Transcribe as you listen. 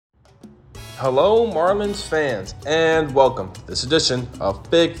Hello, Marlins fans, and welcome to this edition of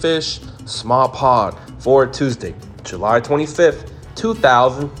Big Fish, Small Pod for Tuesday, July 25th,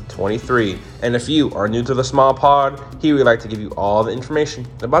 2023. And if you are new to the Small Pod, here we'd like to give you all the information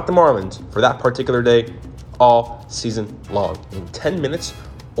about the Marlins for that particular day, all season long, in 10 minutes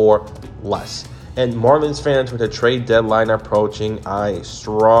or less. And Marlins fans, with the trade deadline approaching, I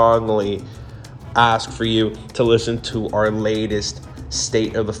strongly ask for you to listen to our latest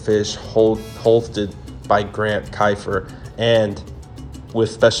State of the Fish hosted by Grant Kiefer and with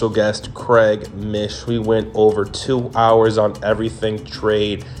special guest Craig Mish. We went over 2 hours on everything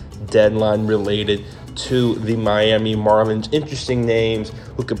trade deadline related to the Miami Marlins. Interesting names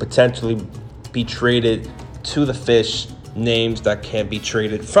who could potentially be traded to the Fish, names that can't be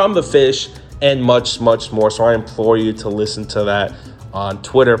traded from the Fish, and much, much more. So I implore you to listen to that on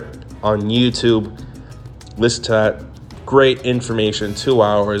Twitter, on YouTube. Listen to that. Great information, 2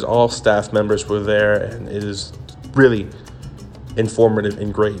 hours. All staff members were there, and it is really informative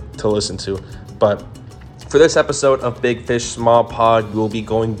and great to listen to. But for this episode of Big Fish Small Pod, we'll be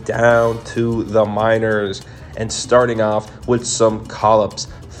going down to the minors and starting off with some call-ups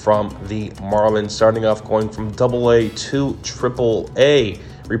from the Marlins. Starting off going from AA to AAA.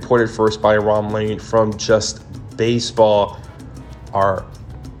 Reported first by Ron Lane from Just Baseball are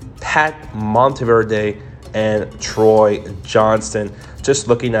Pat Monteverde and Troy Johnston. Just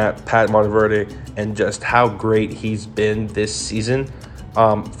looking at Pat Monteverde and just how great he's been this season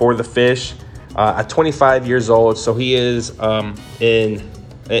for the Fish at 25 years old. So he is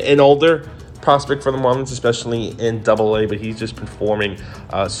an older prospect for the Marlins, especially in AA, but he's just performing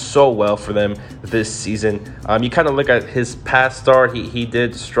so well for them this season. You kind of look at his past start. He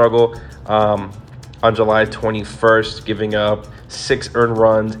did struggle on July 21st, giving up 6 earned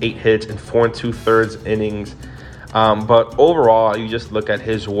runs, 8 hits, and 4 2/3 innings. But overall, you just look at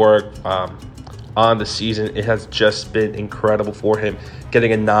his work on the season. It has just been incredible for him,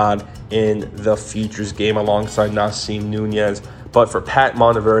 getting a nod in the Futures game alongside Nasim Nunez. But for Pat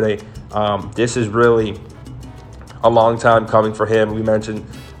Monteverde, this is really a long time coming for him. We mentioned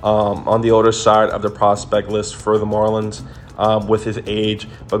on the older side of the prospect list for the Marlins with his age,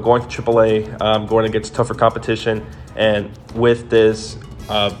 but going to AAA, going against tougher competition, and with this,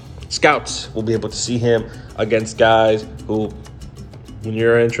 scouts will be able to see him against guys who, when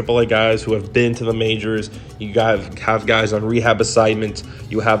you're in AAA, guys who have been to the majors. You have guys on rehab assignments.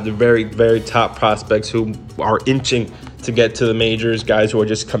 You have the very, very top prospects who are inching to get to the majors, guys who are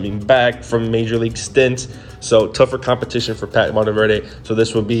just coming back from major league stints. So tougher competition for Pat Monteverde. So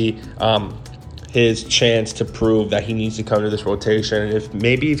this will be his chance to prove that he needs to come to this rotation. And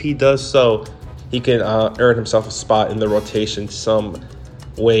if he does so, he can earn himself a spot in the rotation some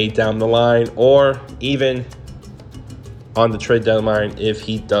way down the line, or even on the trade deadline if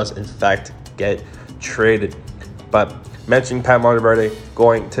he does in fact get traded. But mentioning Pat Monteverde,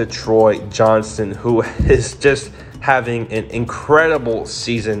 going to Troy Johnston, who is just having an incredible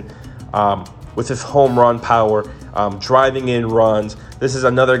season with his home run power, driving in runs. This is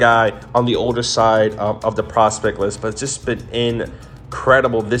another guy on the older side of the prospect list, but it's just been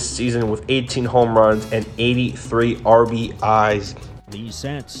incredible this season with 18 home runs and 83 RBIs. Lee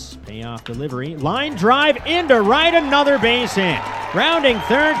sets, payoff delivery, line drive into right, another base hit. Rounding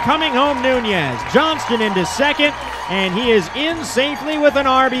third, coming home Nunez. Johnston into second, and he is in safely with an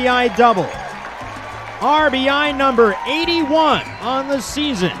RBI double. RBI number 81 on the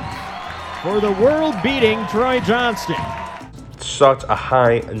season for the world-beating Troy Johnston. Such a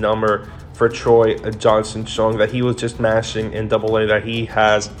high number for Troy Johnston, showing that he was just mashing in AA, that he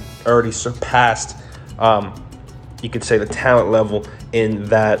has already surpassed you could say the talent level in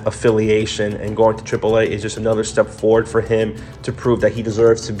that affiliation, and going to AAA is just another step forward for him to prove that he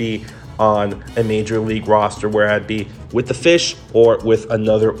deserves to be on a major league roster, where I'd be with the Fish or with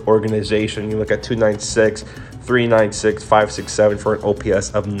another organization. You look at 296, 396, 567 for an OPS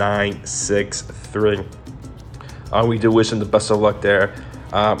of 963. We do wish him the best of luck there.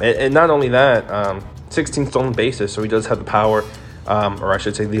 And not only that, 16 stolen bases, so he does have the power, or I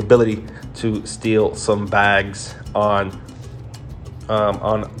should say the ability to steal some bags on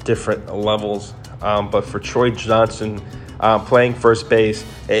different levels. But for Troy Johnston, playing first base,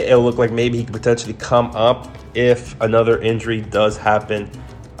 it'll look like maybe he could potentially come up if another injury does happen.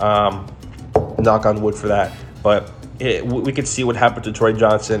 Knock on wood for that. But we could see what happened to Troy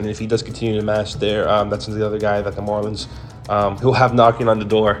Johnston if he does continue to mash there. That's the other guy that the Marlins who'll have knocking on the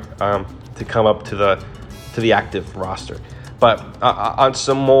door to come up to the active roster. But on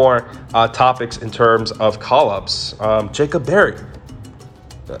some more topics in terms of call-ups, Jacob Berry,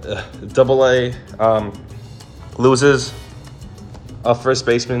 AA, loses a first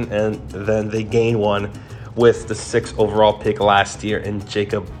baseman, and then they gained one with the 6th overall pick last year in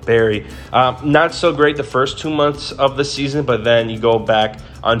Jacob Berry. Not so great the first 2 months of the season, but then you go back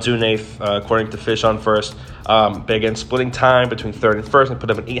on June 8th, according to Fish on First, began splitting time between third and first and put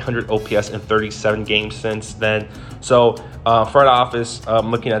up an 800 OPS in 37 games since then. So front office,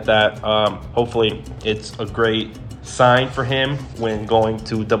 looking at that, hopefully it's a great sign for him when going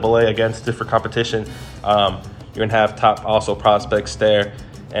to AA against different competition. You're going to have top also prospects there.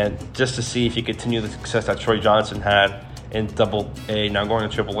 And just to see if he continue the success that Troy Johnson had in AA, now going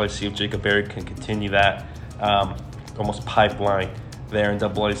to AAA, see if Jacob Berry can continue that almost pipeline there in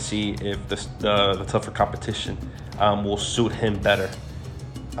AA, see if the tougher competition will suit him better.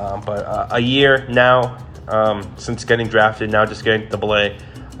 But a year now since getting drafted, now just getting AA,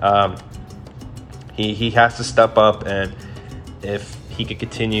 he has to step up, and if he could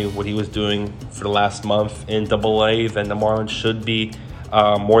continue what he was doing for the last month in AA, then the Marlins should be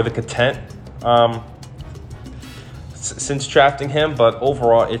more than content since drafting him. But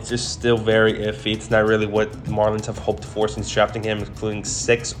overall, it's just still very iffy. It's not really what the Marlins have hoped for since drafting him, including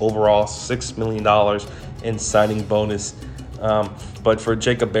 6 overall, $6 million in signing bonus. But for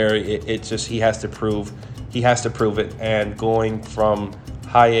Jacob Berry, it's just he has to prove it. And going from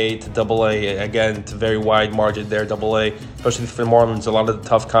high A to AA, again, to very wide margin there, AA, especially for the Marlins, a lot of the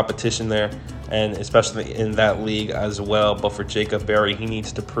tough competition there, and especially in that league as well. But for Jacob Berry, he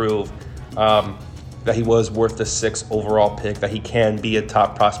needs to prove that he was worth the 6th overall pick, that he can be a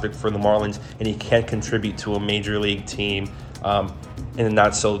top prospect for the Marlins, and he can contribute to a major league team in a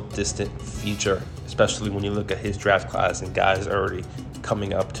not-so-distant future, especially when you look at his draft class and guys already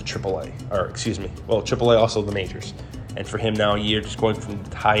coming up to AAA. AAA also the majors. And for him now, a year just going from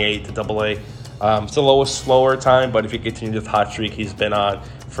high A to AA, it's a little slower time, but if he continues the hot streak he's been on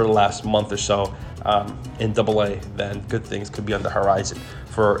for the last month or so in AA, then good things could be on the horizon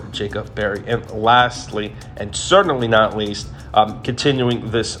for Jacob Berry. And lastly, and certainly not least,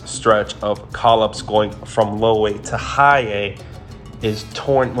 continuing this stretch of call-ups going from low A to high A is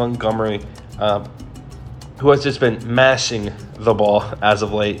Torrent Montgomery, who has just been mashing the ball as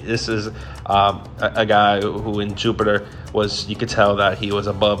of late. This is a guy who in Jupiter was, you could tell that he was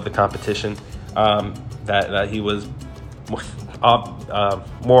above the competition, that he was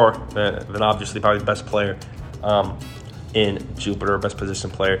more than obviously probably the best player in Jupiter, best position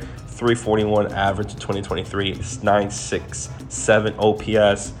player. 341 average in 2023, 967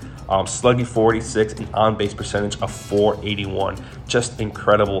 OPS, slugging 46, and on-base percentage of 481. Just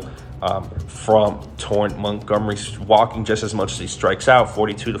incredible from Torrent Montgomery, walking just as much as he strikes out,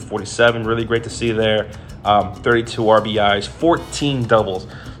 42 to 47. Really great to see there. 32 RBIs, 14 doubles.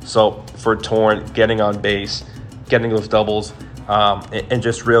 So for Torrent, getting on base, getting those doubles, and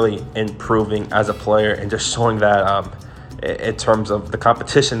just really improving as a player, and just showing that in terms of the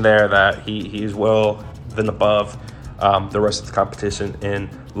competition there, that he is well than above the rest of the competition in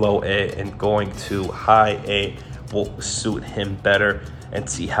low A, and going to high A will suit him better, and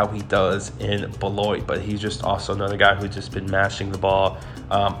see how he does in Beloit. But he's just also another guy who's just been mashing the ball.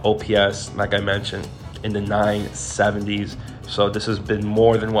 OPS, like I mentioned, in the 970s. So this has been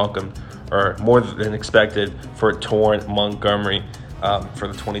more than welcome, or more than expected, for Torrent Montgomery for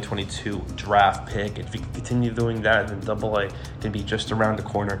the 2022 draft pick. If you can continue doing that, then AA can be just around the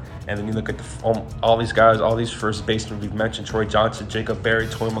corner. And then you look at all these guys, all these first basemen we've mentioned: Troy Johnson, Jacob Berry,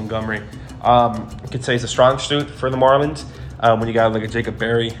 Torrent Montgomery. You could say it's a strong suit for the Marlins. When you got to look at Jacob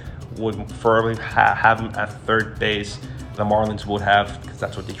Berry, would preferably have him at third base. The Marlins would have, because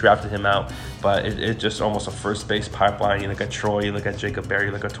that's what they drafted him out. But it's just almost a first base pipeline. You look at Troy, you look at Jacob Berry,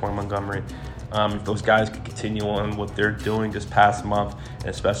 you look at Torrent Montgomery. If those guys can continue on what they're doing this past month, and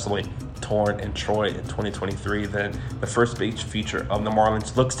especially Torrent and Troy in 2023, then the first base future of the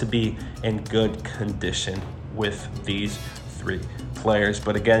Marlins looks to be in good condition with these 3 players.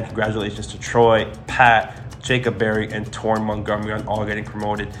 But again, congratulations to Troy, Pat, Jacob Berry, and Torrent Montgomery on all getting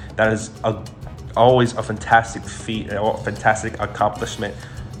promoted. That is always a fantastic feat and a fantastic accomplishment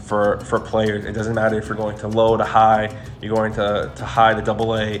for players. It doesn't matter if you're going to low to high, you're going to high to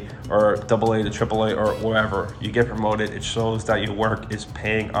AA, or AA to AAA, or wherever you get promoted. It shows that your work is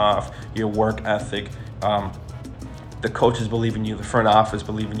paying off, your work ethic. The coaches believe in you, the front office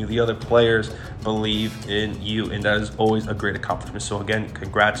believe in you, the other players believe in you, and that is always a great accomplishment. So again,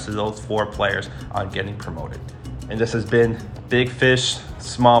 congrats to those 4 players on getting promoted. And this has been Big Fish,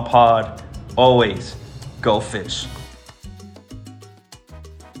 Small Pod. Always go fish.